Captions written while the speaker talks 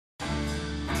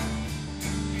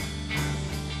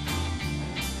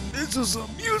This is a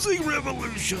music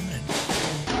revolution.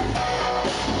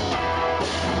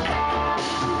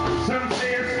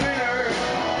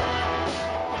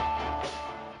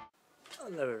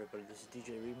 Hello everybody, this is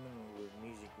DJ Reedman with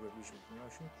Music Revolution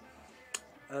Promotion.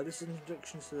 This is an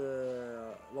introduction to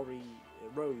the Lori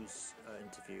Rose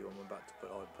interview I'm about to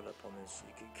put up on this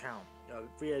account. I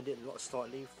re-edited it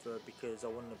slightly because I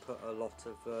wanted to put a lot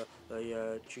of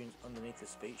the tunes underneath the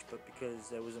speech, but because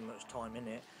there wasn't much time in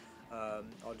it, I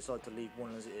decided to leave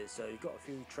one as it is. So you've got a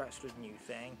few tracks with New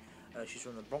Thing. She's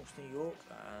from the Bronx, New York,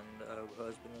 and her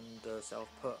husband and herself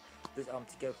put this album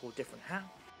together called Different Hat.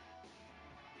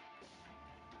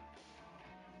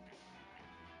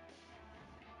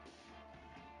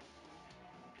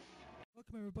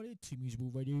 Welcome everybody to Musical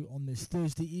Radio on this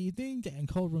Thursday evening. Getting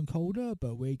colder and colder,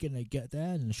 but we're going to get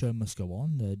there and the show must go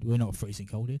on. We're not freezing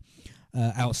cold here.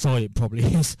 Outside it probably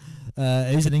is.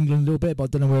 It is in England a little bit, but I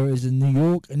don't know where it is in New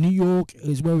York. And New York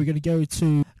is where we're going to go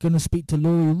to. Going to speak to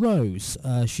Lori Rose.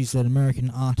 She's an American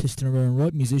artist in her own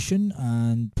right, musician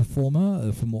and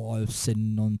performer, from what I've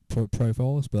seen on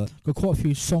profiles. But got quite a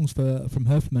few songs from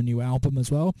her from her new album as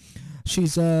well.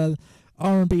 She's R&B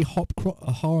R&B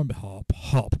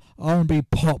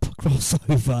pop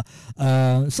crossover.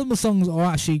 Some of the songs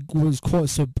I actually was quite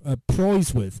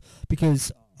surprised with,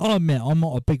 because I'll admit I'm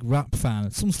not a big rap fan.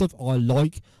 Some stuff I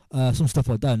like, some stuff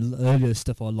I don't. Earlier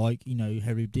stuff I like, you know,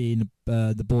 Harry D and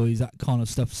the Boys, that kind of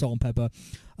stuff, Salt and Pepper,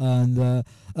 and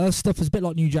stuff is a bit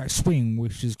like New Jack Swing,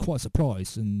 which is quite a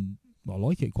surprise, and I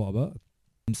like it quite a bit.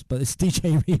 But it's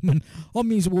DJ Reedman on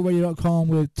musicalradio.com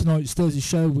with tonight's Thursday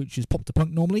show, which is Pop to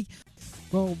Punk normally.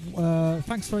 Well,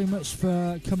 thanks very much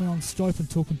for coming on Skype and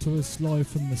talking to us live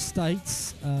from the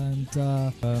States. And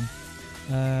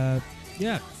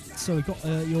yeah, so we've got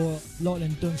your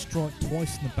Lightning Don't Strike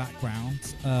Twice in the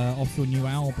background off your new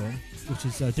album, which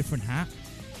is a Different Hat.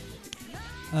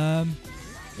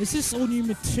 Is this all new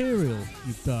material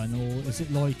you've done, or is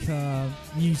it like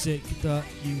music that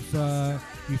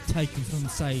you've taken from,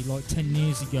 say, like 10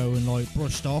 years ago and like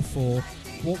brushed off, or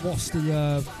what's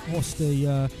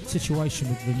the situation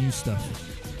with the new stuff?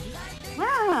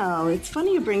 Wow, it's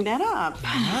funny you bring that up.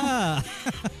 Ah.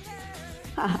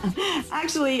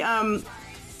 Actually,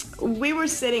 we were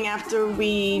sitting after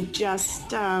we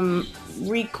just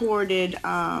recorded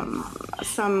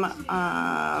some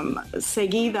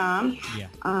Seguida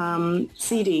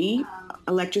CD,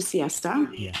 Electric Siesta.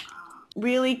 Yeah.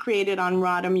 Really created on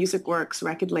Rada Music Works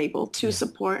record label to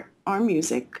support our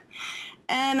music.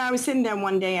 And I was sitting there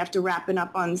one day after wrapping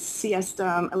up on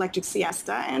Siesta, Electric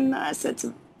Siesta, and I said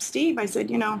to Steve, I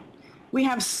said, you know, we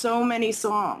have so many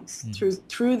songs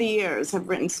through the years, have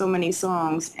written so many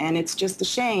songs, and it's just a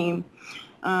shame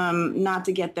not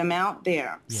to get them out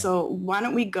there. Yeah. So why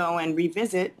don't we go and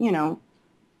revisit, you know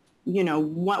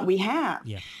what we have.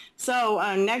 Yeah. So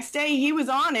next day he was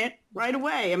on it right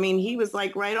away. I mean, he was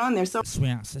like right on there. So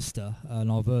Swing Out Sister,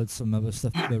 and I've heard some other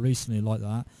stuff a bit recently like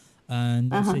that,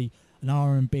 and obviously an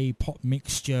R&B pop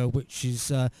mixture, which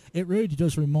is it really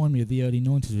does remind me of the early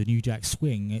 90s with New Jack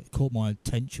Swing. It caught my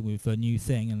attention with a New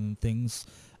Thing and things.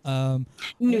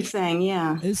 New Thing,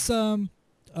 yeah. Is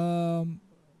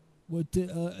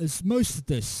most of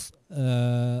this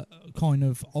kind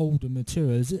of older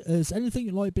material, has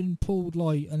anything like been pulled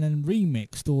like and then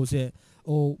remixed, or is it,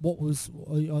 or what was?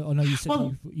 I know you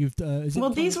said you've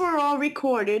these were all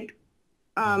recorded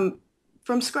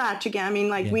from scratch again. I mean,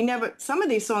 like some of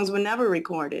these songs were never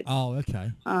recorded. Oh,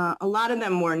 okay. A lot of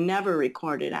them were never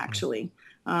recorded, actually.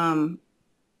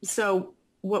 So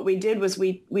what we did was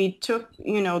we took,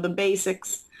 you know, the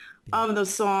basics of the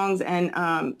songs, and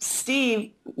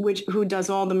Steve, who does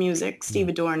all the music, Steve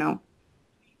Adorno,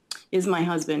 is my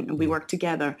husband, and we work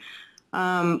together.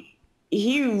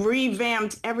 He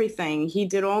revamped everything. He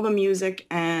did all the music,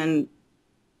 and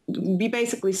we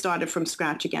basically started from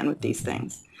scratch again with these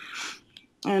things.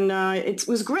 And it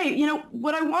was great. You know,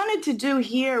 what I wanted to do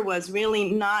here was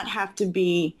really not have to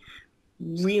be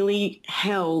really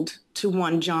held to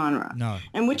one genre. No.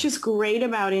 And which is great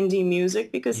about indie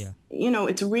music, because, you know,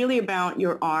 it's really about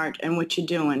your art and what you're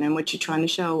doing and what you're trying to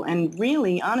show. And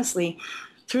really, honestly,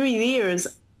 through the years,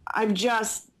 I've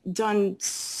just done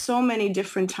so many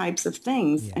different types of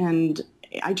things. Yeah. And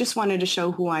I just wanted to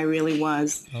show who I really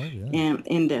was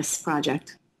in this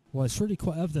project. Well, it's really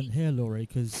quite evident here, Lori,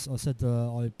 because I said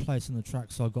I played some of the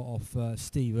tracks I got off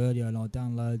Steve earlier, and I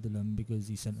downloaded them because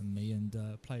he sent them me, and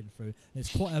played them through. And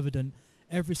it's quite evident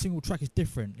every single track is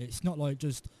different. It's not like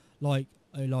just like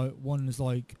one is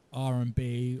like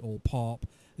R&B or pop.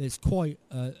 It's quite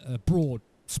a broad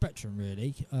spectrum,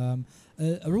 really.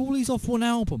 Are all these off one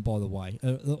album, by the way?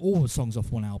 Are all the songs off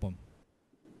one album?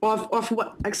 Off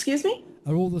what? Excuse me?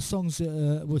 Are all the songs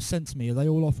that were sent to me, are they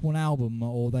all off one album,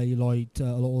 or are they like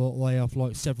are they off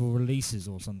like several releases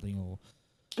or something? Or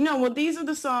No, well, these are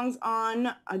the songs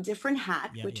on A Different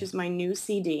Hat, which is my new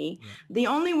CD. Yeah. The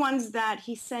only ones that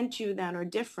he sent you that are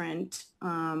different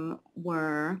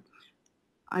were,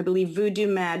 I believe, Voodoo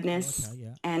Madness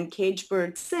and Cage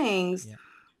Bird Sings,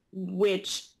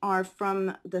 which are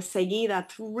from the Seguida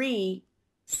 3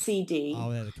 CD,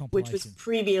 which was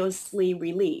previously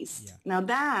released. Yeah. Now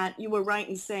that, you were right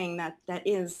in saying that that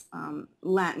is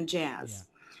Latin jazz. Yeah.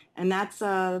 And that's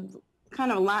a kind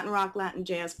of a Latin rock, Latin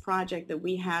jazz project that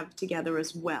we have together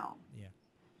as well. Yeah.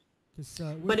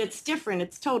 But it's different.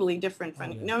 It's totally different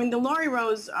from, I mean, the Lori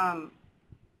Rose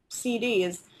CD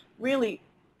is really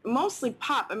mostly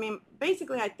pop. I mean,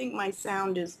 basically, I think my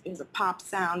sound is a pop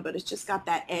sound, but it's just got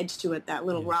that edge to it, that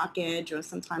little rock edge, or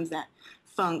sometimes that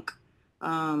funk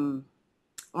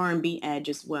R&B edge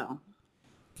as well.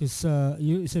 Because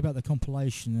you said about the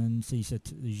compilation, and so you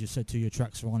just said 2 of your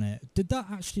tracks are on it. Did that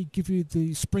actually give you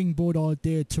the springboard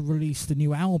idea to release the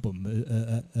new album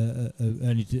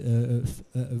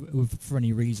for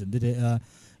any reason? Did it?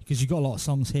 Because you got a lot of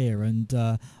songs here, and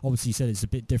obviously you said it's a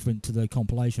bit different to the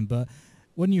compilation, but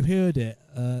when you heard it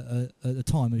at the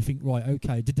time, you think, right,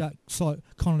 okay, did that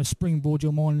kind of springboard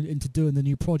your mind into doing the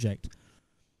new project?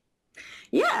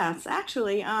 Yes,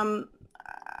 actually. I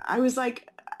was like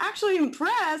actually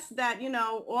impressed that, you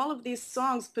know, all of these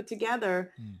songs put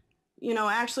together, you know,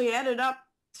 actually added up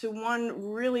to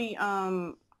one really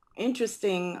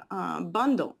interesting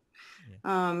bundle.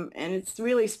 Yeah. And it's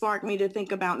really sparked me to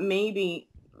think about maybe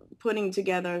putting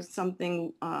together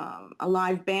something, a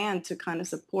live band to kind of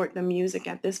support the music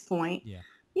at this point. Yeah.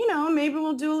 You know, maybe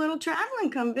we'll do a little traveling,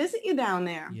 come visit you down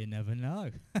there. You never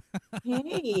know.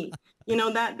 Hey, you know,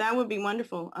 that would be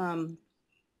wonderful.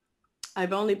 I've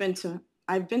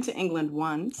been to England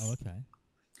once. Oh, okay.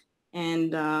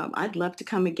 And I'd love to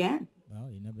come again.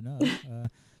 Well, you never know.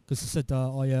 Because I said,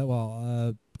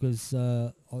 because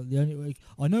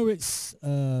I know it's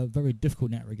very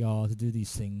difficult in that regard to do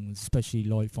these things, especially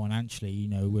like financially. You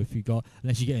know, if you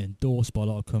unless you get endorsed by a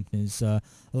lot of companies. The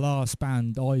last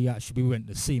band we went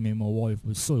to see, me and my wife,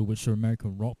 was Soil, which are an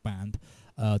American rock band.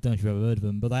 I don't know if you've ever heard of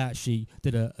them, but they actually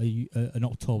did an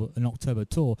October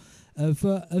tour.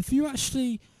 Have you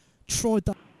actually tried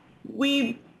that?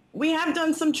 We have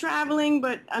done some traveling,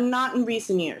 but not in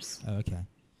recent years. Oh, okay.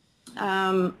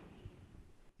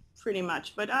 Pretty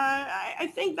much, but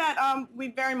I think that we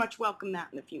very much welcome that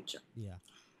in the future. Yeah.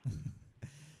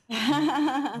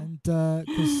 And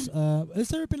because has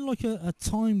there been like a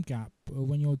time gap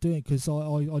when you're doing it? Because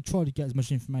I try to get as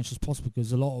much information as possible,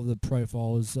 because a lot of the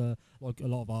profiles, like a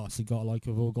lot of artists have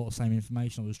all got the same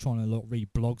information. I was trying to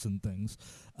read blogs and things,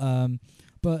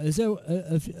 but is there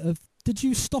did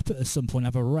you stop it at some point,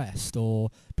 have a rest,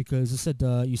 or because I said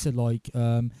you said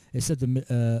it said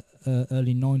the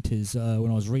early 90s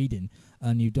when I was reading,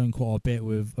 and you've done quite a bit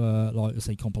with like I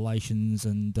say compilations,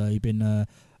 and you've been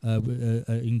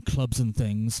in clubs and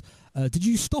things. Did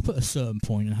you stop at a certain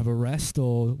point and have a rest,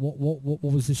 or what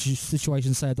was the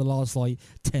situation, say, the last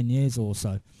 10 years or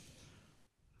so?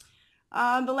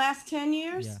 The last 10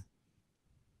 years? Yeah.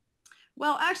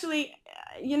 Well, actually,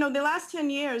 you know, the last 10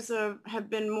 years have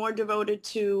been more devoted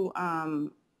to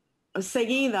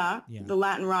Seguida, the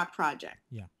Latin rock project.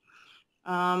 Yeah.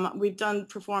 We've done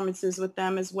performances with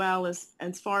them as well as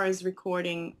far as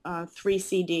recording 3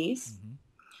 CDs.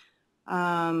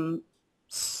 Mm-hmm.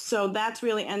 So that's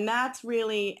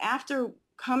really after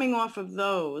coming off of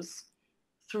those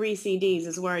 3 CDs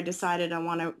is where I decided I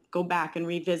want to go back and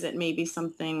revisit maybe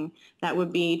something that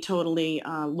would be totally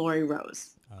Lori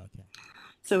Rose. Oh, okay.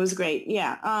 So it was great.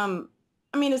 Yeah. I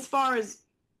mean, as far as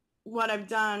what I've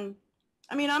done,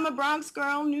 I mean, I'm a Bronx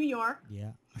girl, New York.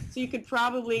 Yeah. So you could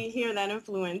probably hear that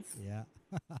influence. Yeah.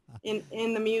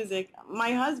 in the music.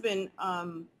 My husband,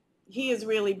 he is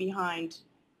really behind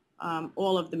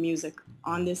all of the music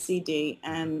on this CD,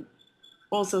 and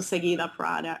also Seguida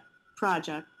project.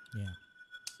 Yeah.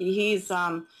 He's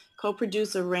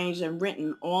co-produced, arranged, and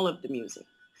written all of the music.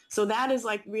 So that is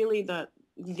really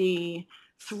the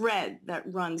thread that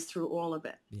runs through all of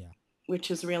it. Yeah. Which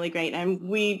is really great. And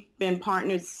we've been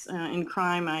partners in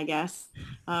crime, I guess,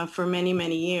 for many,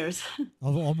 many years.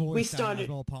 I'm always started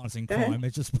partners in crime.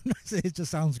 It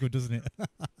just sounds good, doesn't it?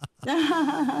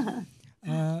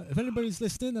 If anybody's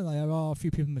listening, and there are a few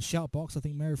people in the shout box, I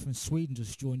think Mary from Sweden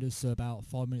just joined us about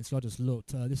 5 minutes ago. I just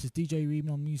looked. This is DJ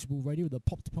Reben on Musical Radio with the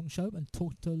Pop to Punk Show, and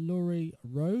talking to Lori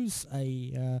Rose,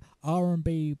 a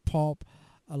R&B pop,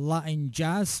 a Latin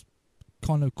jazz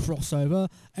kind of crossover.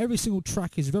 Every single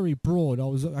track is very broad. I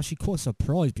was actually quite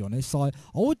surprised, to be honest. I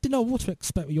didn't know what to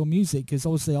expect with your music, because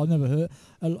obviously I never heard.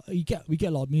 We get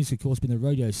a lot of music, of course, being a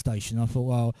radio station. I thought,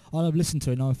 well, I'll listen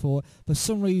to it, and I thought for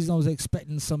some reason I was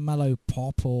expecting some mellow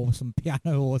pop or some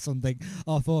piano or something.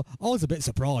 I thought I was a bit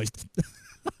surprised.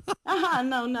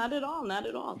 No, not at all, not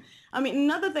at all. I mean,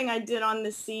 another thing I did on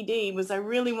this CD was I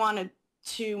really wanted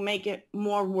to make it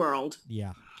more world.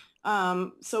 Yeah.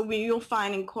 So you'll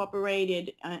find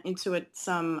incorporated into it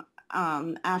some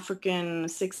African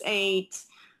 6/8,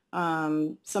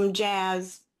 some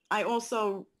jazz. I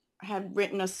also had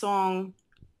written a song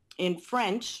in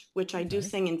French, which I do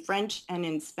sing in French and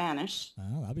in Spanish.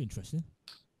 Oh, that'd be interesting.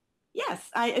 Yes,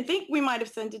 I think we might have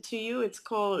sent it to you. It's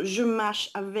called Je marche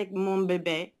avec mon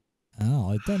bébé.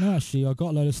 Oh, I don't know, actually. I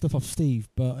got a load of stuff off Steve,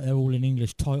 but they're all in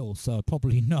English titles, so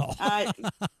probably not. I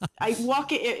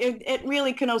walk it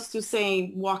really can also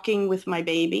say walking with my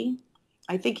baby.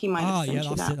 I think he might have sent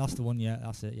you that. Yeah, that's the one. Yeah,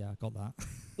 that's it. Yeah, I got that.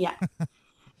 Yeah.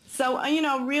 So,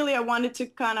 really I wanted to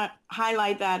kind of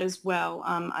highlight that as well.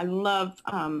 I love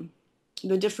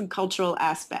the different cultural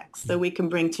aspects that we can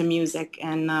bring to music.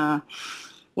 And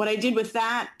what I did with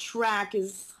that track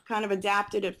is kind of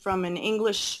adapted it from an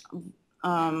English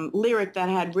lyric that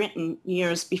I had written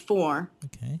years before.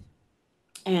 Okay.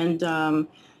 And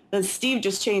then Steve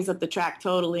just changed up the track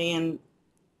totally and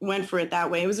went for it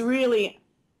that way. It was really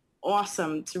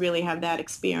awesome to really have that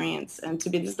experience, and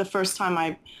this is the first time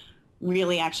I've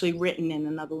really actually written in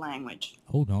another language.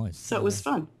 Oh, nice. So it was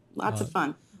fun. Lots of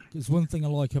fun. There's one thing I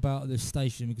like about this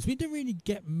station, because we didn't really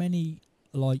get many,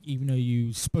 like, even though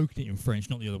you spoke it in French,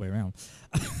 not the other way around.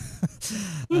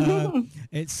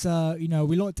 It's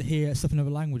we like to hear stuff in other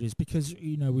languages, because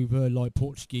we've heard like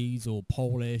Portuguese or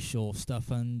Polish or stuff,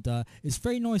 and it's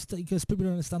very nice because people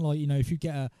don't understand, like, if you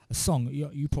get a song,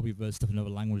 you probably heard stuff in other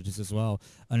languages as well,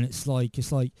 and it's like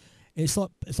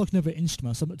another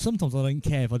instrument. Sometimes I don't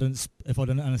care if I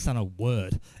don't understand a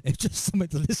word. It's just something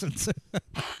to listen to.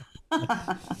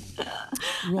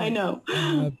 Right. I know.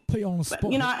 Put you on the spot.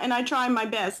 But, and I try my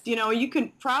best. You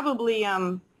could probably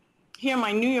hear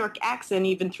my New York accent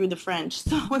even through the French,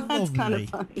 so that's kind of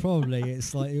funny. Probably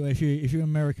it's like if you're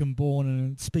American born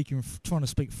and trying to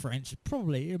speak French,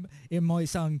 probably it might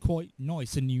sound quite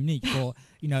nice and unique. But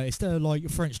instead of like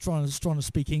French trying to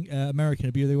speak American,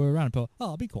 it'd be the other way around. But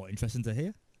it'd be quite interesting to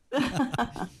hear.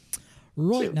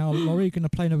 Right. True. Now, Lori, you're going to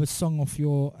play another song off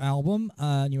your album,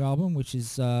 new album, which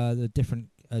is the different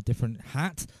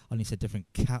hat. I only said different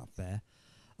cat there.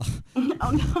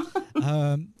 Oh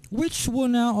no. Which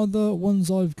one out of the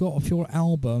ones I've got off your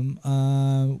album,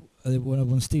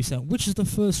 when Steve said, which is the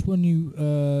first one you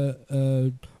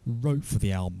wrote for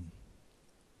the album?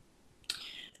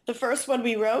 The first one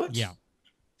we wrote? Yeah.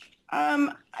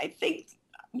 I think,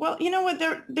 well, you know what,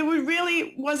 there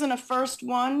really wasn't a first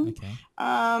one. Okay.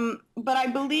 But I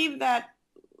believe that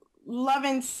Love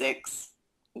in Six,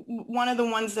 one of the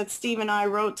ones that Steve and I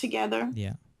wrote together.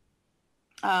 Yeah.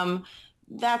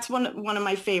 That's one of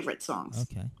my favorite songs.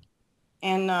 Okay.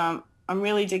 And I'm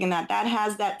really digging that. That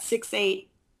has that 6/8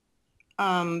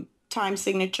 time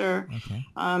signature. Okay.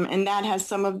 And that has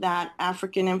some of that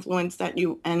African influence that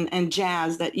and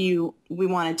jazz that we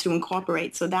wanted to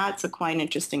incorporate. So that's quite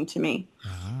interesting to me.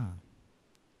 Ah.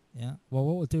 Yeah. Well,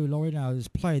 what we'll do, Lori, now is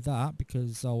play that,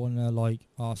 because I want to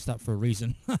ask that for a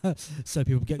reason, so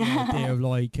people get the idea of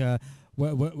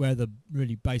where the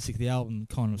really basic the album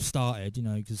kind of started,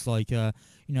 because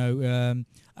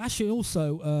actually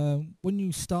also when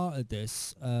you started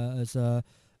this as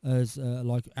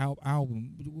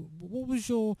album, what was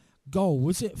your goal?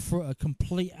 Was it for a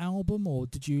complete album, or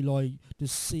did you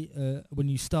just see when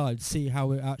you started, see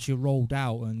how it actually rolled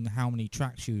out and how many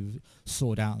tracks you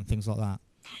sorted out and things like that?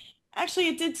 Actually,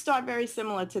 it did start very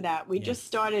similar to that. We just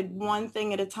started one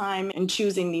thing at a time and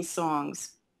choosing these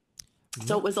songs.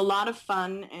 So it was a lot of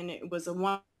fun, and it was a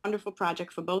wonderful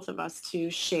project for both of us to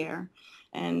share,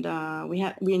 and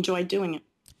we enjoyed doing it.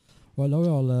 Well, Lori,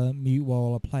 I'll mute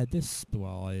while I played this.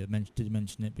 Well, I did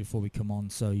mention it before we come on,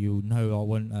 so you'll know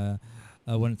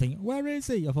I wouldn't think, where is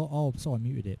he? I thought, oh, sorry, I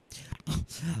muted it.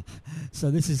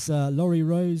 So this is Lori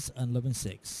Rose and Love in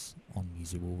Six on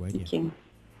Music Wall Radio. Thank you.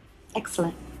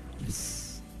 Excellent.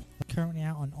 Yes. Currently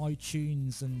out on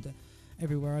iTunes and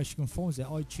everywhere else you can find it.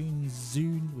 iTunes,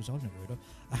 Zune, which I've never heard of,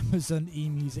 Amazon,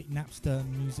 eMusic, Napster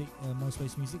Music,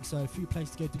 MySpace Music. So a few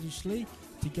places to go digitally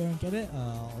to go and get it.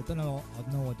 I don't know.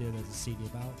 I've no idea there's a CD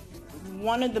about.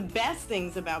 One of the best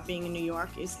things about being in New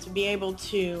York is to be able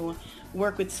to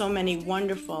work with so many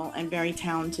wonderful and very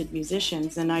talented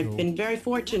musicians. And I've been very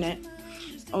fortunate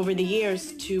over the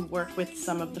years to work with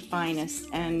some of the finest.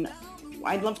 And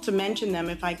I'd love to mention them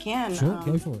if I can. Sure,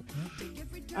 go for it.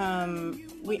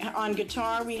 On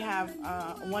guitar, we have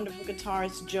a wonderful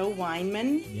guitarist, Joe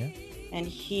Weinman, and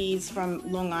he's from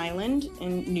Long Island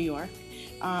in New York.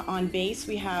 On bass,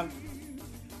 we have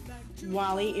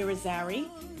Wally Irizarry,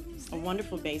 a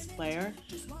wonderful bass player.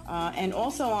 And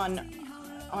also on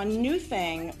New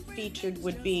Thing featured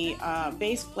would be a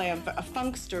bass player, a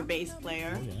funkster bass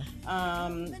player.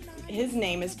 His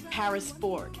name is Paris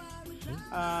Ford.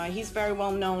 He's very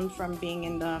well known from being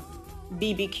in the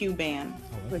BBQ band,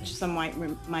 which some might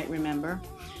remember.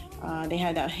 They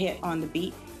had a hit on the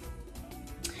beat.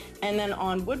 And then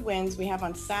on woodwinds, we have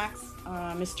on sax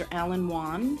Mr. Alan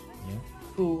Wan,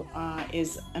 who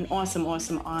is an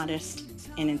awesome artist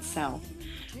in itself.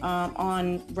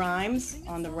 On rhymes,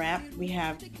 on the rap, we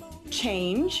have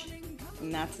Change,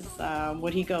 and that's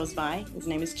what he goes by. His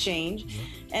name is Change.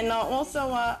 And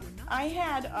also, I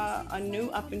had a new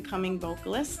up-and-coming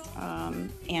vocalist,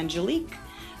 Angelique,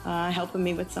 helping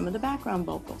me with some of the background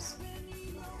vocals.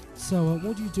 So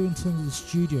what do you do in terms of the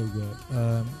studio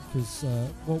work? Because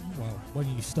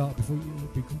when you start, before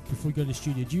you go to the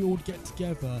studio, do you all get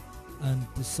together and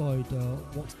decide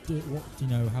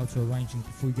how to arrange things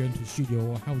before you go into the studio,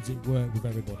 or how does it work with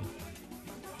everybody?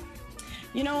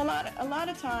 You know, a lot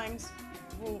of times,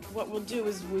 what we'll do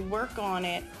is we work on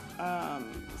it.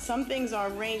 Some things are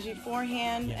arranged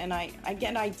beforehand, and I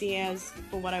get ideas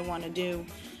for what I want to do.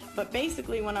 But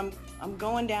basically, when I'm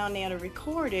going down there to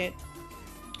record it,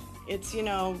 it's,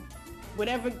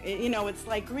 whatever, it's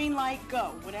like green light,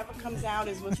 go. Whatever comes out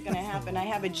is what's going to happen. I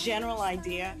have a general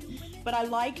idea, but I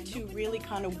like to really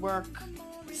kind of work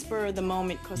spur of the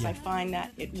moment because I find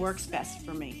that it works best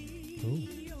for me. Cool.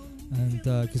 And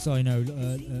because I know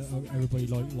everybody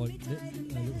like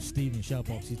little Steve in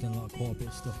Shoutbox, he's done quite a bit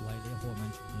of stuff lately. I thought I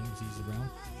mentioned him because he's around.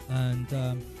 And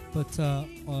but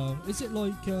is it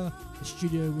like a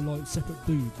studio with like separate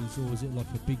booths, or is it like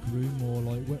a big room, or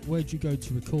like where'd you go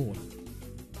to record?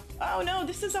 Oh no,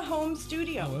 this is a home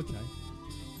studio. Oh, okay.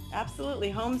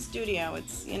 Absolutely, home studio.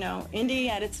 It's indie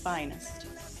at its finest.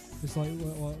 It's like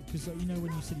because when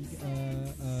you said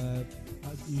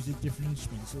you use different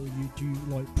instruments, or do you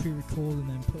like pre-record and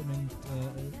then put them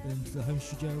into the home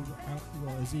studio?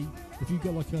 Have you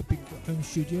got like a big home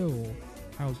studio, or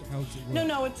how does it work?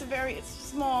 No, it's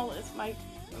small. It's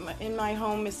in my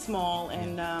home is small,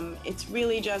 and it's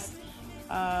really just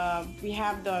we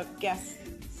have the guest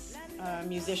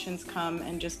musicians come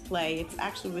and just play. It's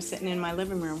actually we're sitting in my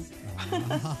living room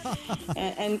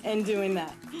and doing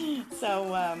that.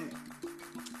 So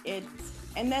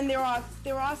and then there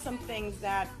are some things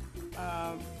that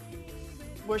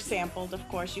were sampled, of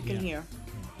course, you can hear.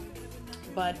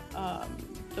 But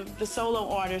the solo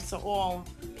artists are all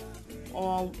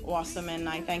awesome, and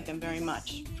I thank them very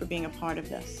much for being a part of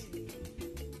this.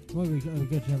 Well, we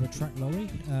go to another track, Lori.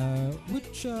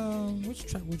 Which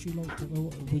track would you like to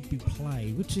would be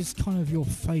played? Which is kind of your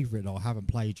favourite that I haven't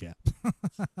played yet?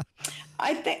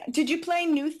 I think. Did you play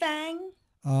New Thang?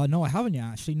 No, I haven't yet.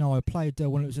 Actually, no. I played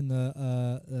when it was in the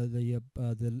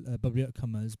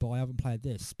Bubbly-Up-Comers, but I haven't played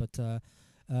this. But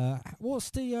what's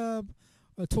the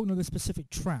talking of this specific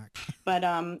track? But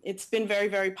it's been very,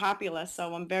 very popular,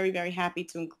 so I'm very, very happy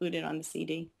to include it on the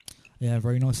CD. Yeah,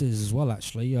 very nice it is as well,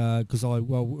 actually, because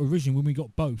originally when we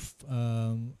got both,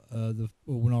 when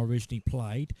I originally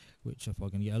played, which if I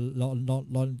can get a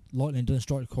Lightning Doesn't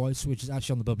Strike Twice, which is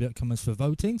actually on the Bubbly-Up-Comers for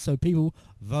voting, so people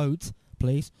vote,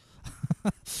 please.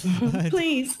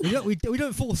 Please. We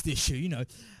don't force the issue,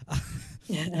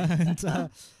 And,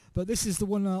 but this is the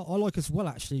one I like as well,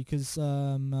 actually, because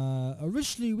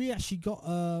originally we actually got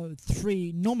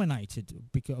 3 nominated,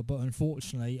 but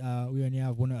unfortunately we only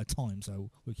have one at a time, so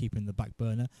we're keeping the back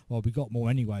burner. Well, we got more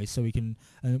anyway, so we can,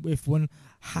 and if one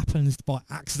happens by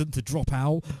accident to drop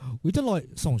out, we don't like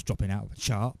songs dropping out of a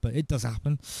chart, but it does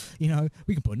happen, we can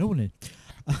put another one in.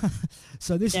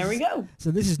 So there we go. So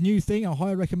this is New Thing. I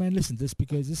highly recommend listening to this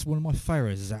because this is one of my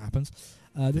favourites as it happens.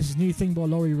 This is New Thing by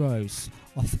Lori Rose.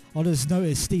 I just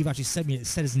noticed Steve actually sent me it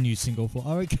said it's a new single for.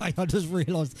 Oh, okay, I just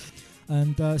realised.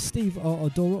 And Steve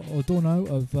Adorno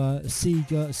of C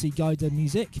Guider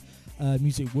Music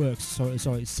Works.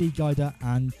 Sorry, C Guider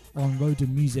and On Road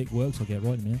Music Works. I'll get it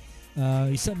right in a minute.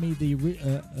 He sent me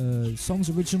the songs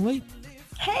originally.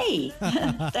 Hey,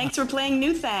 thanks for playing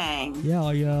New Thang.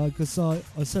 Yeah, because I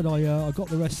said I got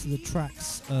the rest of the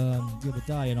tracks the other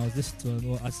day, and I was listening to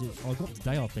them. I got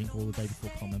today, I think, or the day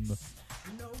before, I can't remember.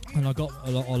 And I got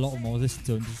a lot of them. I was listening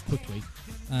to them just quickly,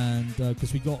 and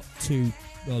because we got 2,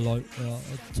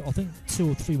 I think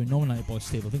 2 or 3 were nominated by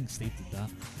Steve. I think Steve did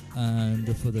that,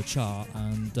 and for the chart,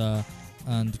 and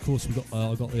of course we got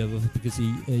I got the other because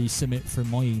he sent it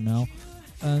from my email.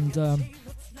 And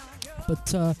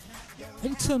but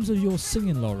in terms of your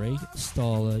singing, Laurie,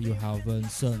 style you have in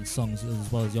certain songs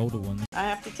as well as the older ones. I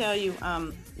have to tell you,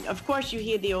 of course you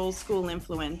hear the old school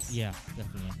influence. Yeah,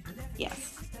 definitely.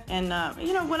 Yes. And,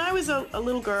 when I was a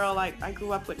little girl, I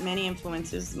grew up with many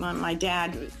influences. My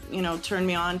dad, turned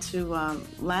me on to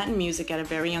Latin music at a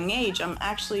very young age. I'm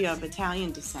actually of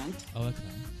Italian descent. Oh, okay.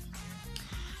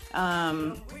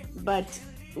 But,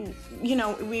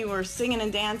 we were singing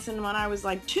and dancing when I was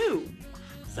like 2.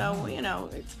 So,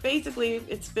 it's basically,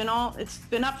 it's been up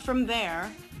from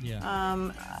there.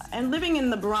 Yeah. And living in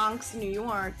the Bronx, New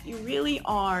York, it really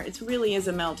is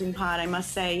a melting pot, I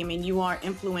must say. I mean, you are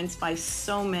influenced by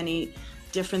so many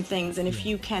different things. And if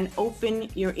you can open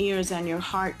your ears and your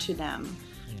heart to them,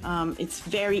 it's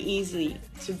very easy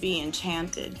to be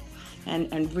enchanted.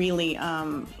 And really,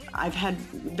 I've had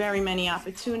very many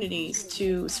opportunities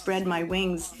to spread my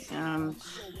wings,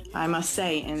 I must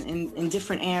say, in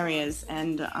different areas.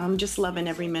 And I'm just loving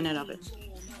every minute of it.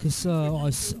 Because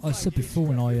I said before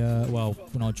when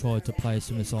I tried to play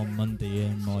some of this on Monday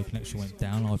and my connection went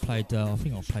down, I played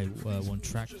one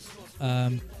track,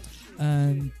 and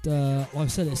like I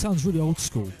said, it sounds really old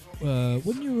school.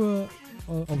 When you were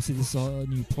obviously this is a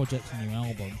new project, a new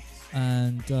album,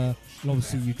 and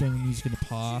obviously you've done music in the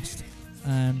past.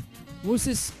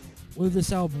 With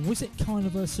this album, was it kind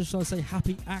of a, should I say,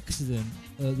 happy accident?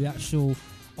 The actual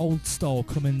old style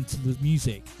coming to the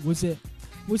music, was it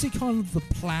kind of the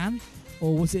plan,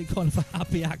 or was it kind of a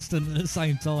happy accident at the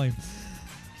same time?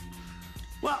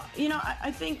 Well,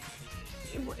 I think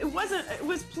it wasn't. It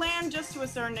was planned just to a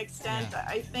certain extent. Yeah.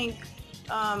 I think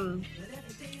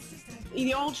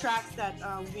the old tracks that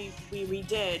we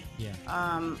redid. Yeah.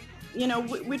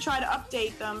 We try to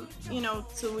update them,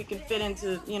 so we can fit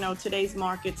into today's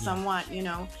market somewhat.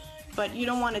 But you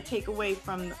don't want to take away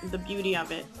from the beauty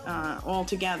of it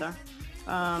altogether.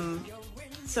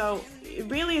 So it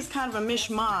really is kind of a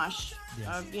mishmash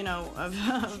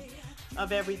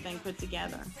of everything put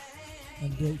together.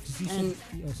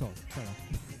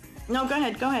 No, go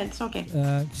ahead. It's okay.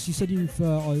 Because you said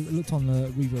I looked on the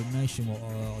Reverb Nation.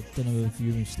 I don't know if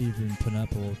you and Stephen put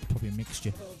up or probably a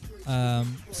mixture.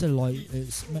 So like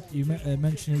you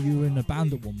mentioned that you were in a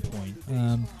band at one point.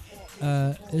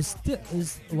 Is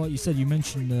like you said, you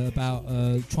mentioned about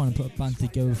trying to put a band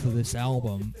together for this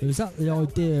album. Is that the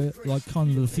idea, like kind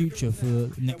of the future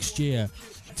for next year?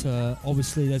 To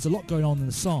obviously, there's a lot going on in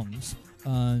the songs,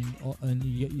 and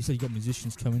you said you got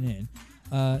musicians coming in.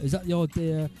 Is that the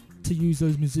idea to use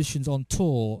those musicians on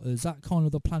tour? Is that kind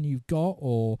of the plan you've got,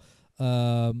 or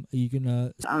are you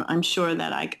gonna? I'm sure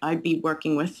that I'd be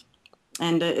working with,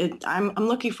 and I'm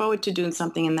looking forward to doing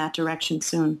something in that direction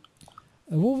soon.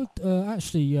 What would I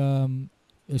said?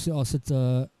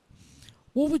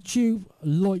 What would you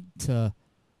like to?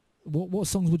 What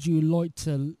songs would you like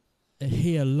to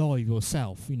hear live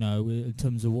yourself? In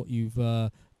terms of what you've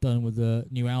done with the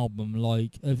new album,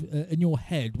 like in your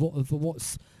head,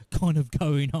 what's kind of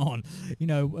going on?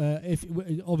 If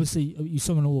obviously you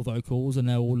sung on all vocals and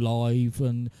they're all live,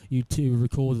 and you two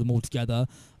recorded them all together.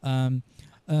 When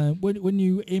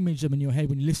you image them in your head,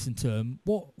 when you listen to them,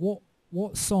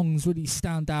 what songs really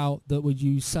stand out that would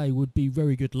you say would be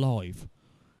very good live?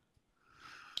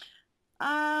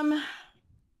 Well,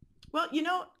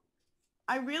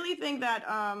 I really think that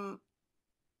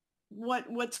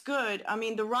what's good. I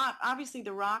mean, the rock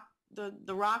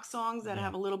songs that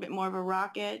have a little bit more of a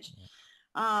rock edge.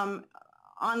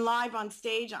 On live on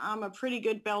stage, I'm a pretty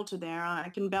good belter there. I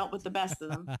can belt with the best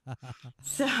of them.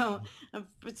 So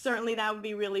certainly that would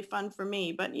be really fun for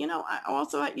me. But, I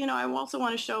also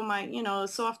want to show my,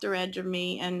 softer edge of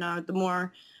me and the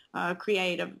more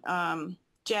creative,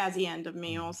 jazzy end of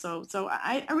me also. So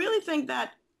I really think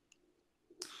that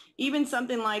even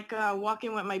something like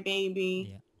Walking with My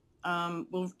Baby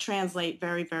will translate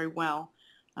very, very well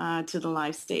to the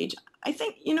live stage. I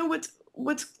think,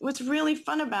 what's really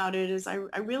fun about it is I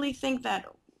really think that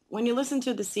when you listen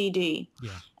to the CD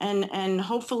and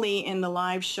hopefully in the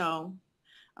live show,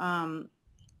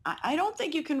 I don't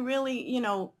think you can really,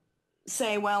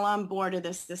 say, well, I'm bored of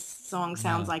this. This song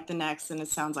sounds like the next, and it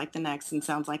sounds like the next, and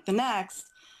sounds like the next.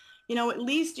 At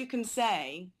least you can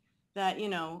say that,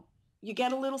 you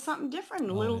get a little something different,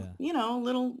 a little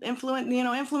influence.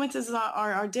 Influences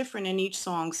are different in each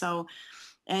song. So,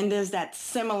 and there's that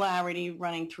similarity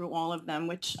running through all of them,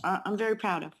 which I'm very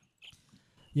proud of.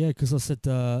 Yeah, because I said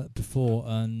before,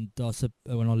 and I said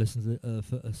when I listened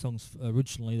to the songs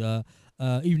originally,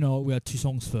 even though we had 2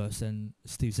 songs first, and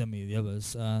Steve sent me the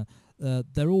others,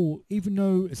 they're all, even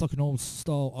though it's like an old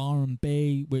style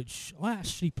R&B, which I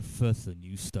actually prefer to the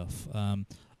new stuff.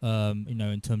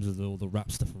 in terms of all the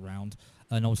rap stuff around,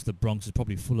 and obviously the Bronx is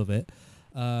probably full of it.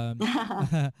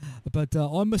 But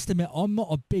I must admit, I'm not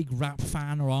a big rap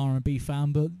fan or R&B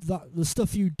fan, but the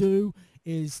stuff you do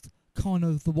is kind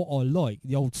of what I like,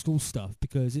 the old school stuff,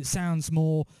 because it sounds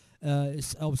more.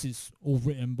 It's all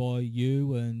written by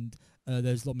you, and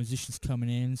there's a lot of musicians coming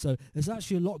in, so there's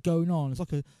actually a lot going on. It's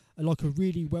like a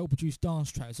really well produced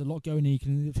dance track. There's a lot going on. You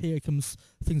can hear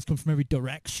things come from every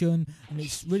direction, and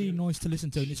it's really nice to listen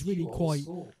to, and it's really quite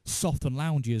soft and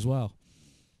loungy as well.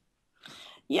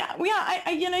 Yeah.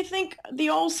 I think the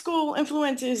old school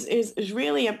influence is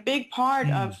really a big part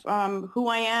of who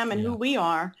I am and who we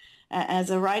are as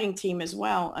a writing team as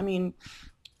well. I mean,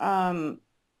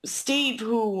 Steve,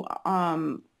 who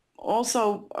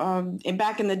also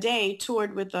back in the day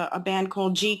toured with a band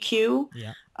called GQ.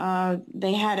 Yeah.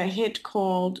 They had a hit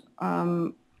called,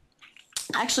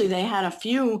 actually they had a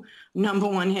few number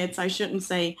one hits. I shouldn't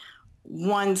say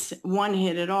one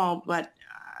hit at all, but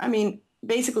I mean,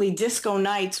 basically Disco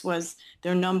Nights was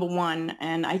their number one.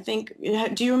 And I think,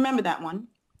 do you remember that one?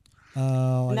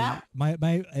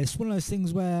 It's one of those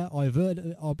things where I've heard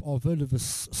of a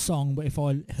song, but if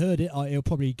I heard it, it'll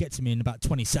probably get to me in about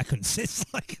 20 seconds. It's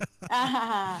like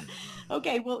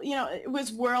okay, well, it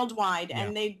was worldwide,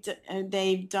 and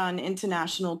they've done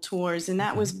international tours, and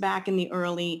that was back in the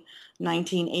early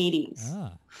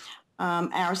 1980s.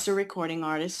 Arista recording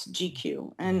artist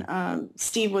GQ, and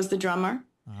Steve was the drummer.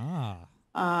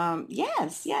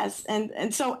 Yes,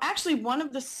 and so actually one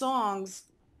of the songs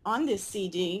on this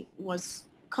CD was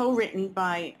co-written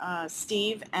by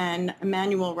Steve and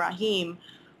Emmanuel Rahim,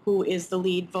 who is the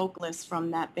lead vocalist from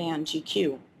that band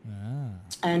GQ.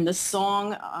 And the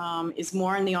song is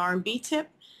more in the R&B tip,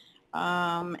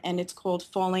 and it's called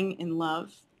Falling in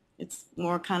Love. It's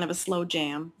more kind of a slow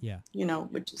jam,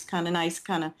 which is kind of nice,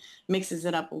 kind of mixes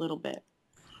it up a little bit.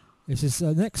 This is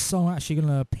the next song I'm actually going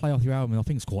to play off your album. I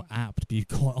think it's called Apt, to be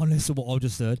quite honest with what I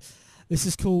just heard. This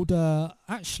is called, the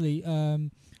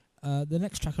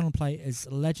next track I'm going to play is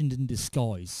Legend in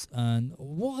Disguise. And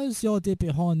what is the idea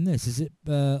behind this? Is it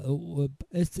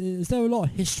is there a lot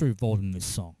of history involved in this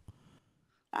song?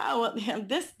 Oh, well,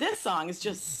 this song is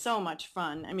just so much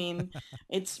fun. I mean,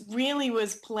 it really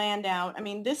was planned out. I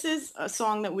mean, this is a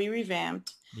song that we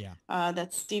revamped,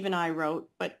 that Steve and I wrote,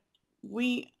 but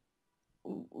we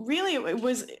really,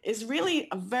 is really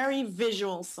a very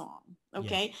visual song.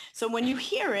 Okay, so when you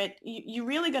hear it, you're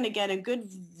really going to get a good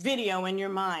video in your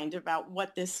mind about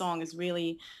what this song is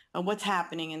really, what's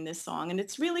happening in this song. And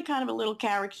it's really kind of a little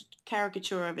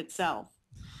caricature of itself.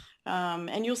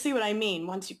 And you'll see what I mean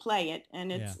once you play it.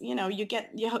 And it's, you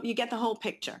get the whole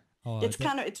picture. Oh,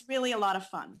 it's really a lot of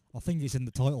fun. I think it's in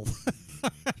the title.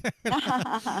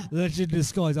 Legend in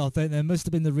Disguise. I think there must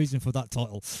have been the reason for that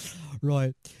title.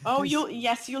 Right. Oh, you'll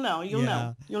know.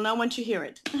 You'll know once you hear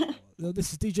it.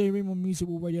 This is DJ Reem on Music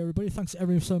World Radio, everybody. Thanks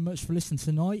everyone so much for listening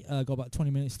tonight. Got about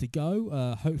 20 minutes to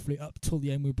go. Hopefully up till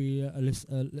the end we'll be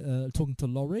talking to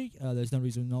Lori. There's no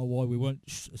reason why we won't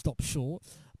stop short.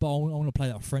 But I want to play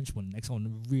that French one next.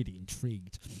 I'm really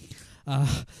intrigued.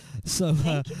 But this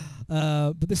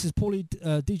is Paulie,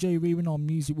 DJ Reem on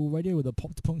Music World Radio with a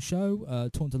Pop to Punk show,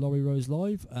 talking to Lori Rose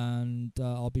live, and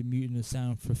I'll be muting the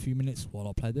sound for a few minutes while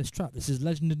I play this track. This is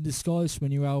Legend in Disguise from a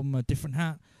new album, A Different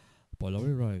Hat, by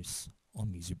Lori Rose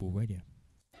on Music World Radio.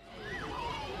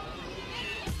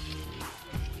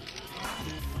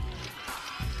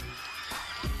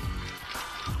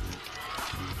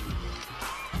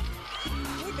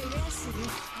 Hey baby, I'll see you.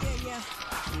 Yeah.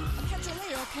 I'll catch you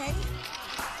later, okay?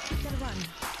 Gotta run.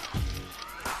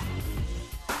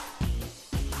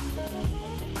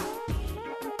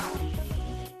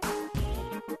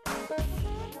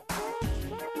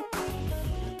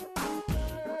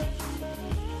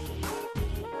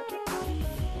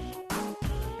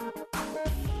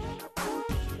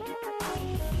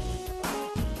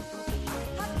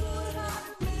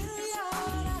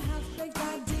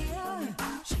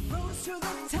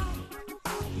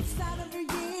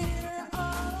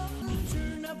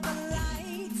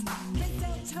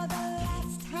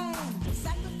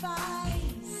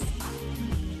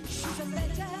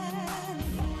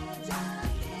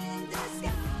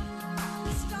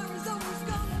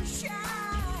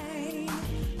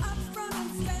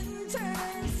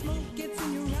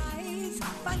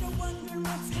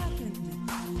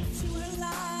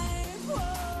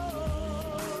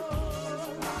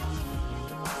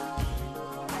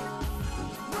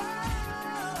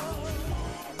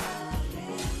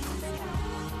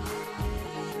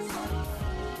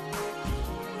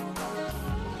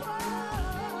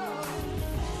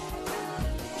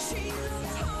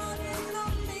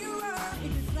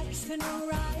 In her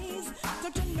eyes,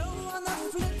 don't you know?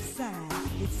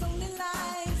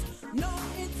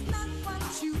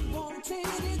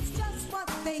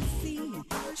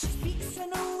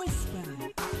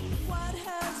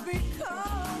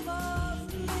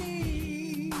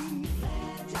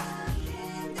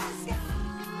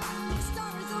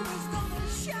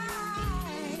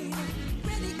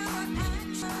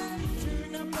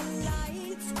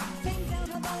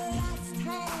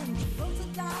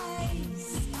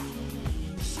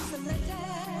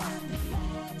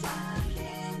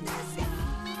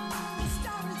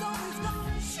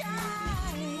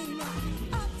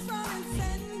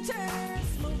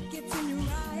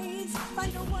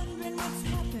 Find her wondering what's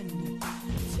happened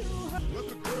to her. Let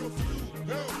the girl through.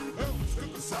 Help,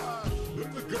 step aside. Let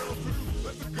the girl through.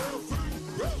 Let the girl through.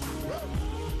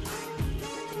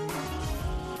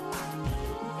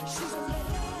 She's a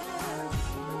legend.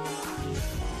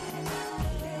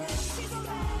 She's a legend. She's a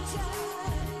legend.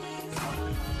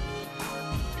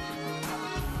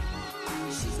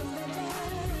 She's a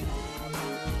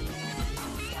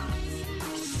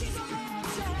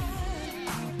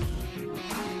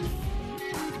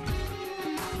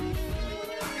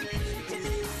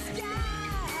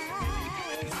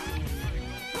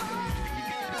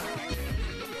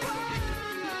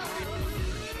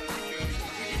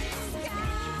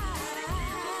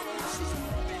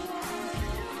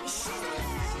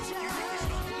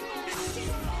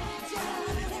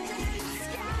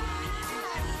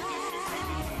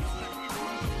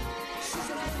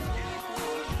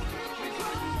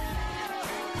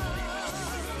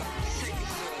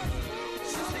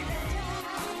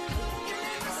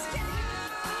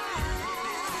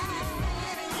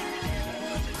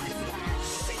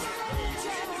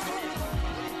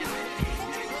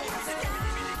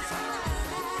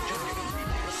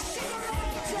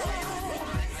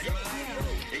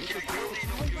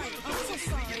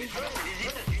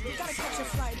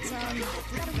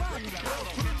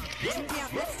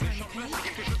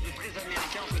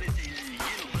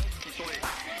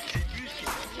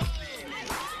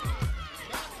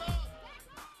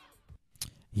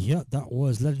Yeah, that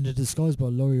was Legend in Disguise by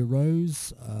Lori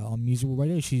Rose on Musical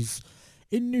Radio. She's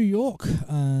in New York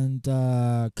and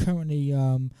currently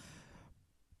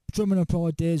drumming up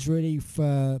ideas really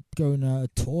for going a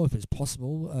tour if it's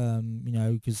possible. You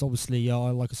know, because obviously,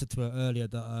 like I said to her earlier,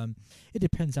 that it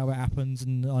depends how it happens.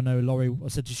 And I know Lori, I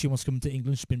said she wants to come to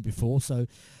England. She's been before, so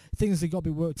things have got to be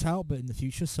worked out, but in the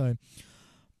future. So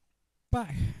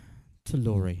back to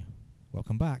Lori.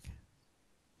 Welcome back.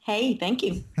 Hey, thank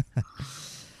you.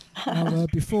 Now,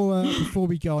 before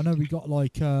we go, I know we got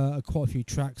like quite a few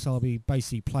tracks. I'll be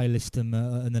basically playlisting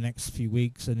them in the next few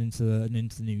weeks and into the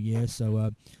new year.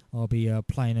 So I'll be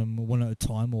playing them one at a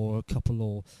time or a couple,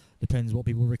 or depends what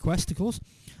people request, of course.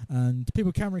 And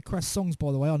people can request songs,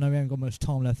 by the way. I know we haven't got much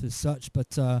time left as such,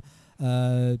 but you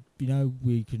know,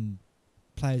 we can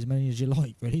play as many as you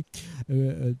like, really.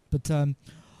 But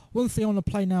one thing I want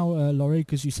to play now, Laurie,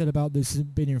 because you said about this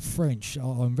being in French,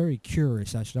 I'm very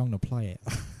curious. Actually, I'm going to play it.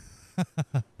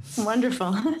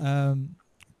 Wonderful.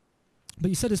 But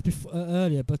you said this before,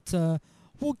 earlier, but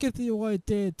what gave you the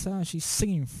idea to actually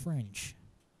sing in French?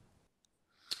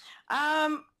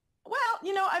 Well,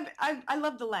 you know, I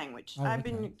love the language. Oh, I've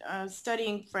been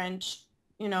studying French,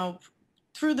 you know,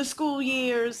 through the school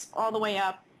years all the way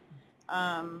up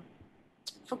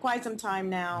for quite some time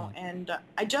now. Yeah. And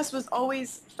I just was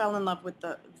always fell in love with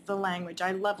the language.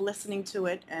 I love listening to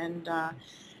it. And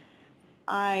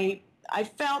I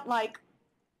felt like,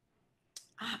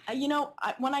 you know,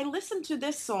 when I listened to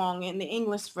this song in the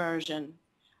English version,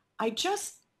 it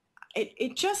just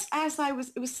as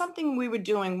it was something we were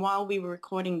doing while we were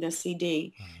recording this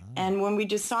CD. And when we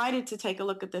decided to take a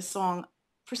look at this song,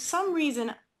 for some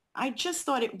reason, I just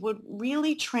thought it would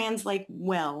really translate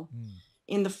well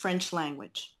in the French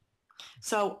language.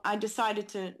 So I decided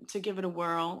to give it a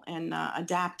whirl and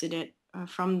adapted it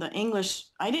from the English.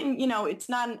 I didn't, you know, it's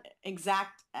not an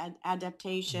exact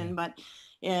adaptation, but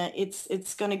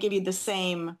it's going to give you the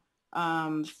same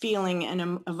feeling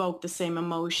and evoke the same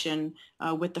emotion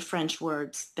with the French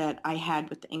words that I had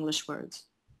with the English words.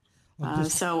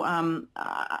 So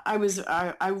I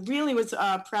really was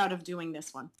proud of doing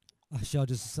this one. Actually,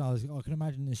 I can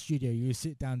imagine in the studio, you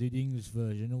sit down, do the English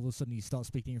version, all of a sudden you start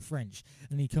speaking in French,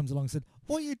 and he comes along and said,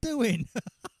 "What are you doing?"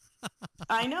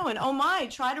 I know, and oh my,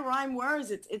 try to rhyme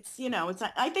words. It's you know, it's.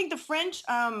 I think the French,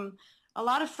 a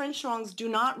lot of French songs do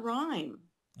not rhyme.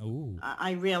 Oh.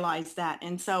 I realize that,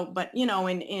 and so, but you know,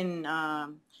 in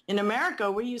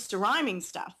America, we're used to rhyming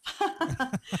stuff.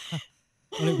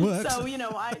 Well, it works. So, you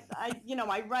know,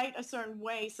 I write a certain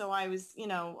way. So I was, it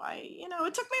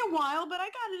took me a while, but I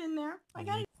got it in there. I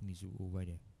got it. Musical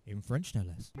radio in French, no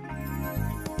less.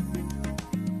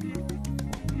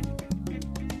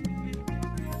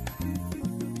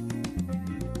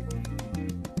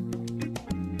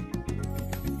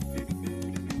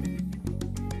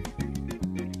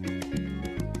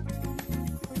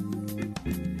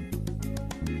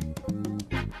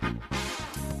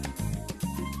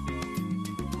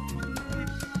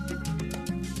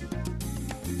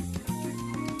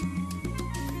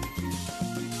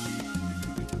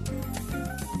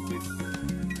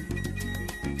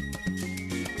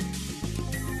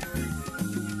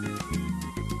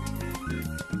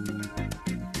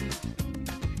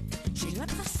 J'ai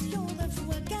l'impression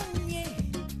d'avoir gagné.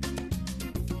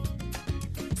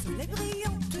 Soleil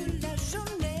brillant toute la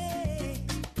journée.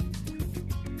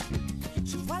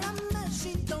 Je vois la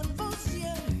magie dans vos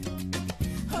yeux.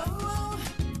 Oh oh,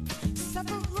 ça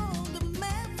vous rend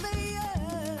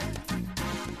merveilleux.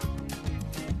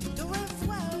 Tu dois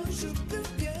voir au jour plus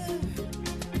vieux.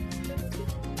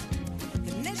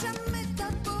 Il n'est jamais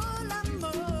d'un beau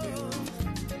l'amour.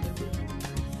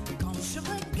 Quand je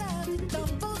regarde dans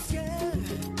vos yeux,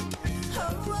 oh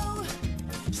oh,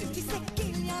 je dis ce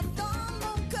qu'il y a dans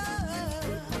mon cœur.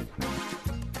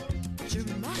 Je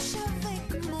marche avec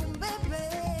mon bébé.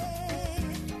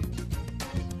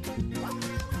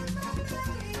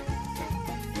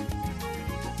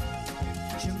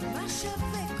 Je marche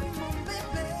avec mon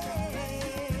bébé.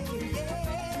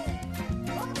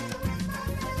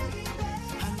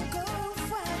 Encore une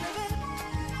fois, bébé.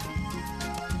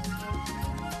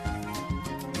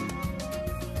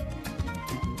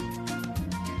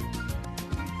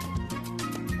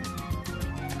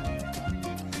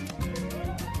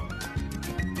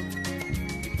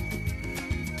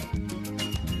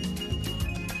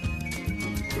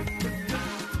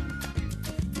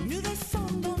 Nous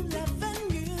descendons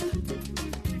l'avenue.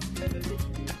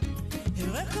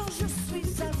 Heureux quand je suis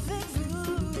avec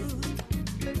vous.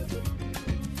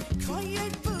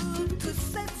 Croyez-vous que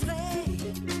c'est vrai?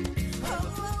 Oh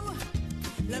oh,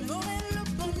 l'amour et le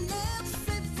bonheur,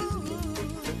 c'est vous.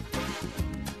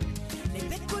 Les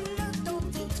belles couleurs dans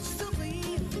votre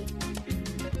sourire.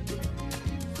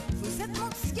 Vous êtes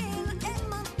mon ciel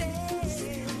aimanté.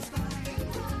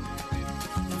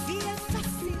 La vie est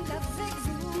facile avec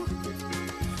vous.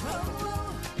 Oh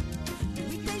oh,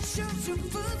 nuit et jour je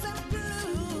vous appelle.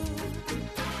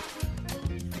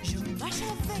 Je marche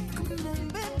avec mon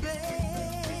bébé.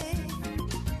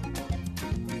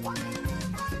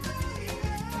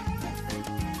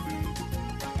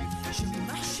 Je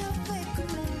marche avec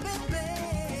mon bébé.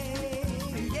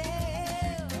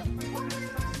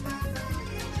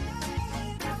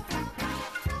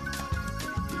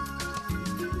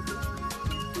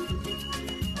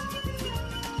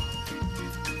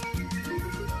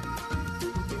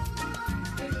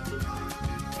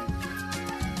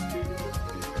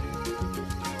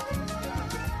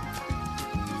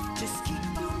 Just keep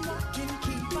on walking,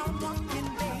 baby. Keep on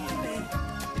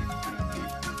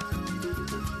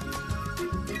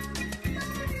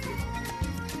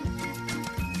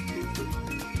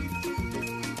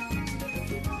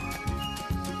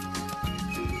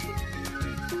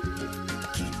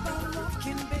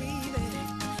walking, baby.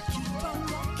 Keep on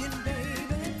walking,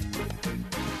 baby.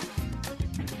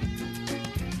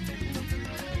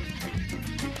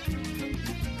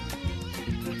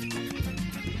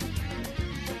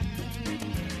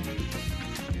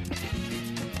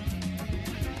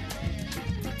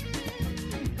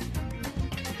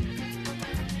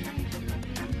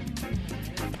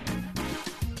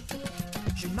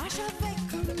 Je marche avec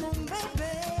mon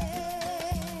bébé.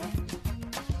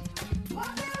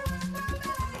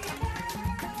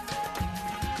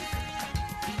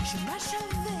 Je marche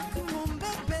avec mon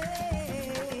bébé.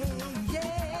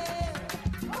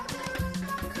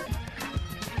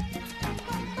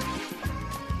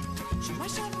 Je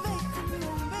marche avec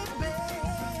mon bébé.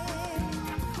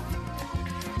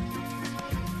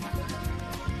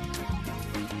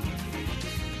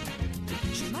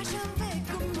 Je marche avec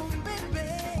mon bébé.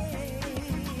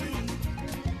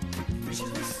 Je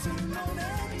veux seulement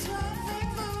être avec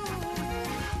vous.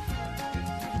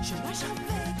 Je marche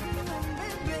avec mon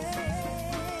bébé.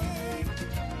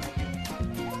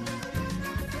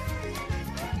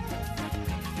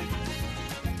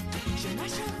 Je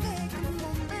marche avec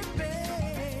mon bébé.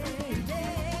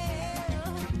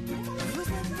 Vous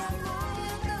êtes l'amour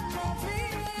de ma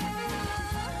vie.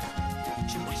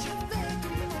 Je marche avec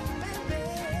mon bébé.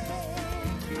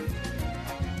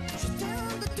 Je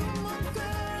t'aime de tout mon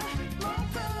cœur, mon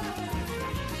cœur.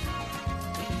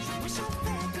 Je marche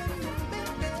avec mon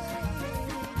bébé.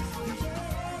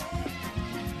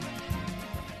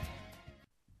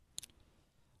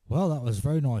 Well, that was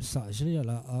very nice, actually.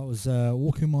 That was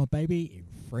Walking My Baby in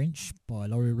French by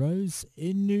Lori Rose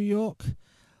in New York.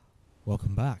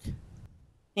 Welcome back.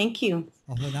 Thank you.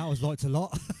 I think that was liked a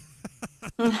lot.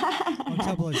 On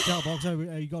top of the chat box,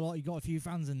 you got a few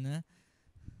fans in there.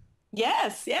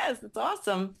 Yes, it's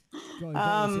awesome.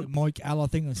 Got Mike L, I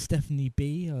think, and Stephanie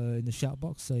B in the shout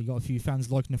box. So you got a few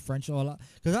fans liking the French. Because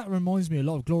that reminds me a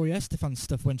lot of Gloria Estefan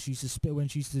stuff when she used to spit. When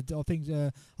she used to, I think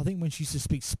when she used to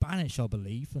speak Spanish, I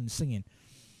believe, and singing.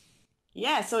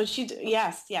 Yeah, so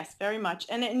yes, very much.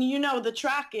 And you know, the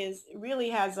track really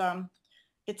has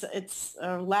it's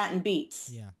Latin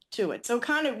beats to it. So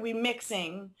kind of we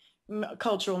mixing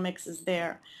cultural mixes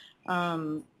there.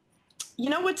 You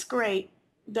know what's great,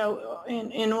 though,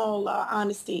 in all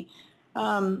honesty,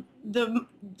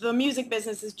 the music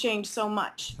business has changed so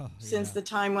much since the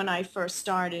time when I first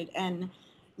started, and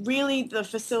really the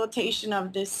facilitation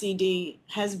of this CD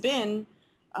has been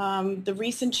the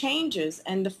recent changes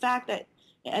and the fact that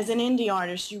as an indie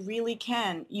artist,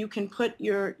 you can put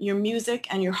your music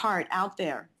and your heart out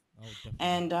there.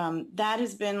 And that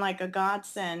has been like a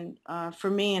godsend for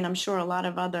me, and I'm sure a lot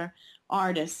of other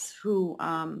artists who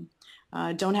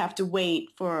don't have to wait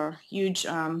for huge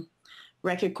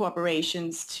record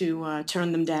corporations to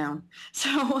turn them down. So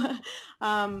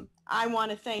I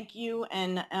want to thank you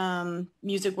and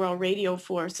Music World Radio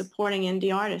for supporting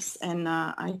indie artists, and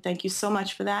I thank you so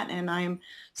much for that, and I am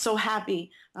so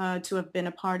happy to have been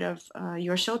a part of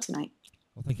your show tonight.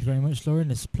 Well, thank you very much,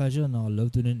 Lauren. It's a pleasure, and I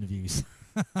love doing interviews.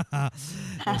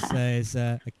 It's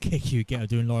a kick you get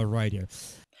doing live radio.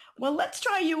 Well, let's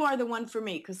try You Are the One for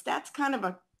Me, because that's kind of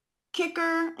a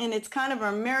kicker, and it's kind of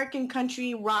an American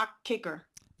country rock kicker.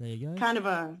 There you go. Kind of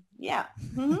a, yeah.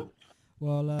 Mm-hmm.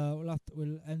 Well,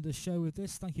 we'll end the show with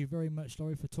this. Thank you very much,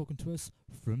 Lori, for talking to us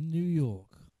from New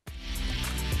York.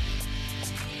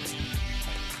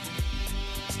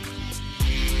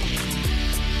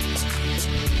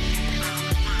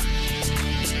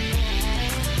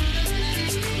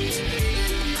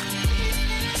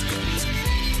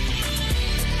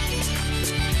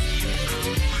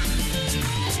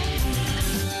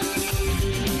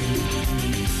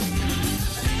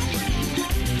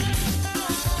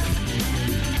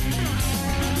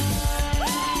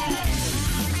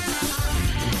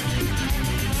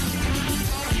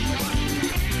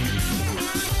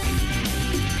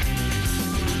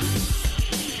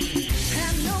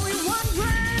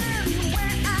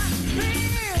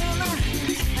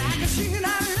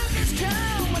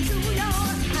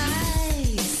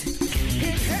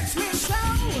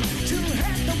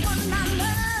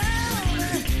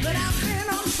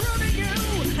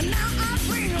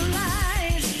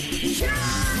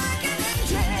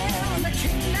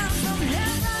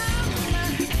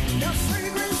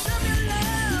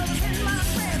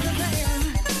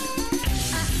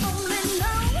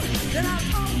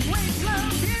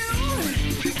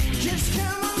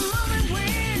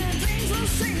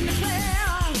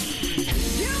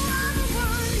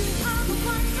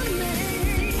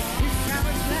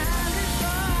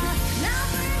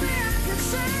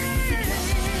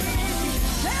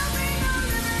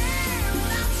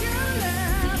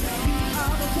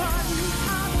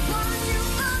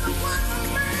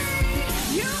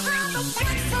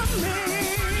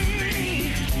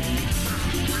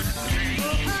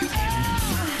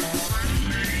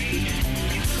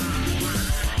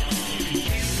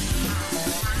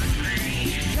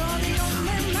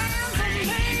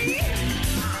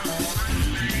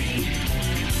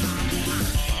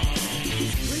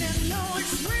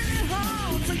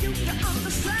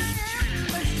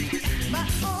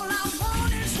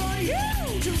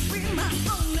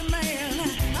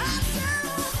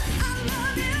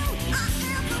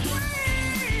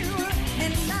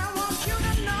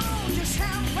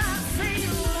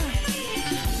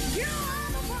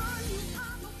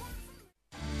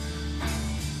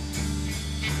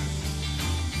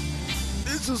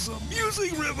 This is a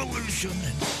music revolution.